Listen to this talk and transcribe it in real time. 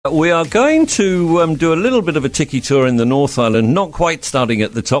We are going to do a little bit of a tiki tour in the North Island, not quite starting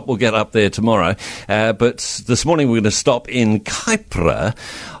at the top. We'll get up there tomorrow. But this morning we're going to stop in Kaipara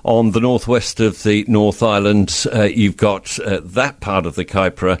on the northwest of the North Island. You've got that part of the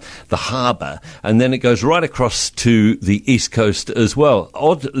Kaipara, the harbour, and then it goes right across to the east coast as well.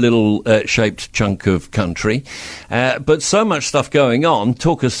 Odd little shaped chunk of country, but so much stuff going on.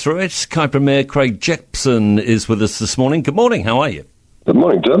 Talk us through it. Kaipara Mayor Craig Jepson is with us this morning. Good morning, how are you? Good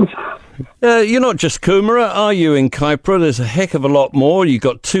morning, Tim. You're not just Coomera, are you, in Kaipara? There's a heck of a lot more. You've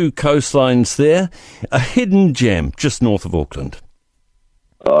got two coastlines there. A hidden gem just north of Auckland.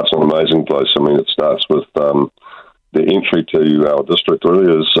 Oh, it's an amazing place. I mean, it starts with the entry to our district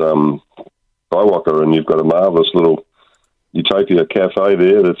really is Kaiwaka, and you've got a marvellous little Utopia cafe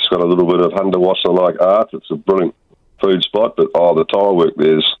there that's got a little bit of Hundawasa-like art. It's a brilliant food spot, but the tile work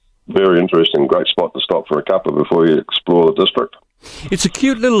there's very interesting. Great spot to stop for a cuppa before you explore the district. It's a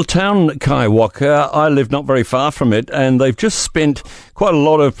cute little town, Kaiwaka. I live not very far from it, and they've just spent quite a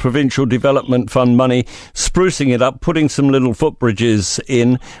lot of provincial development fund money sprucing it up, putting some little footbridges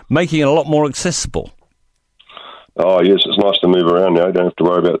in, making it a lot more accessible. Oh, yes, it's nice to move around now. You don't have to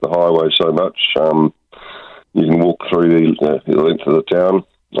worry about the highway so much. You can walk through the length of the town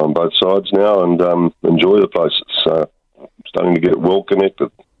on both sides now and enjoy the place. It's starting to get well connected.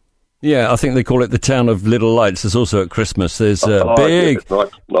 Yeah, I think they call it the town of little lights. There's also at Christmas. There's a big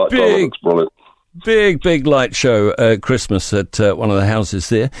light show at Christmas at one of the houses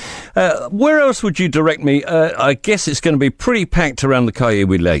there. Where else would you direct me? I guess it's going to be pretty packed around the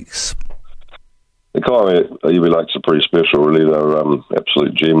Kaiiwi Lakes. The Kaiiwi Lakes are pretty special, really. They're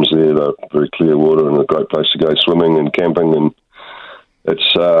absolute gems there. They're very clear water and a great place to go swimming and camping, and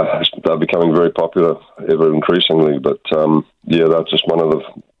they're becoming very popular ever increasingly. But they're just one of the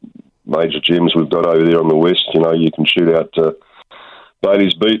major gems we've got over there on the west. You know, you can shoot out to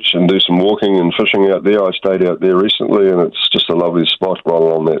Bailey's Beach and do some walking and fishing out there. I stayed out there recently, and it's just a lovely spot right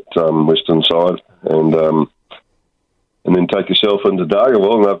along that western side. And then take yourself into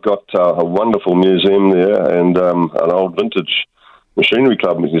Dargaville, and they've got a wonderful museum there and an old vintage machinery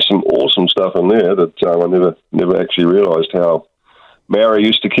club. There's some awesome stuff in there that I never actually realised how Maori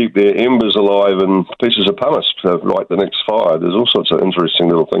used to keep their embers alive in pieces of pumice to light the next fire. There's all sorts of interesting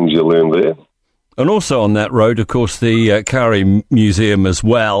little things you learn there. And also on that road, of course, the Kari Museum as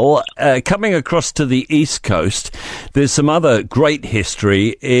well. Coming across to the east coast, there's some other great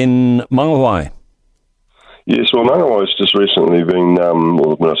history in Mangawhai. Yes, well, Mangawhai's just recently been,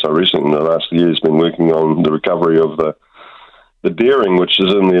 when I say recently, in the last year, has been working on the recovery of the daring, which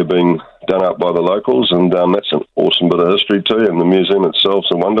is in there being done up by the locals, and that's an awesome bit of history too, and the museum itself's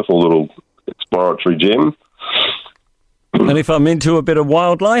a wonderful little exploratory gem. And if I'm into a bit of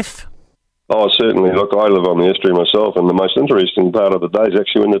wildlife? Oh, certainly. Look, I live on the estuary myself, and the most interesting part of the day is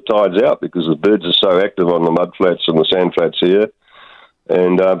actually when the tide's out, because the birds are so active on the mud flats and the sand flats here.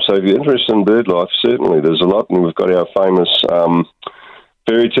 And so if you're interested in bird life, certainly there's a lot, and we've got our famous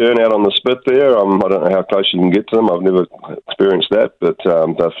ferry turn out on the spit there. I don't know how close you can get to them. I've never experienced that, but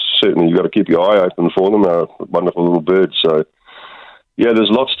certainly you've got to keep your eye open for them. They're wonderful little birds. So, yeah, there's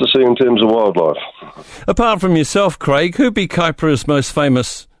lots to see in terms of wildlife. Apart from yourself, Craig, who'd be Kaipara's most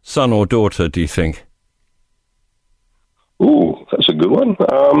famous son or daughter, do you think? Ooh, that's a good one.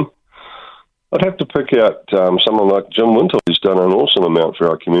 I'd have to pick out someone like Jim Wintle, who's done an awesome amount for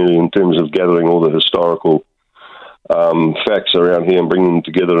our community in terms of gathering all the historical facts around here and bringing them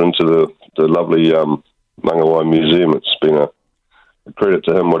together into the lovely Mangawhai Museum. It's been a credit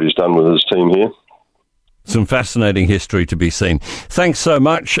to him what he's done with his team here. Some fascinating history to be seen. Thanks so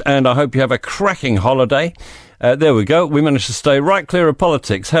much, and I hope you have a cracking holiday. There we go. We managed to stay right clear of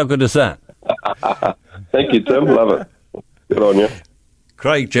politics. How good is that? Thank you, Tim. Love it. Good on you.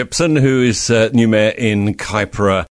 Craig Jepson, who is new mayor in Kaipara.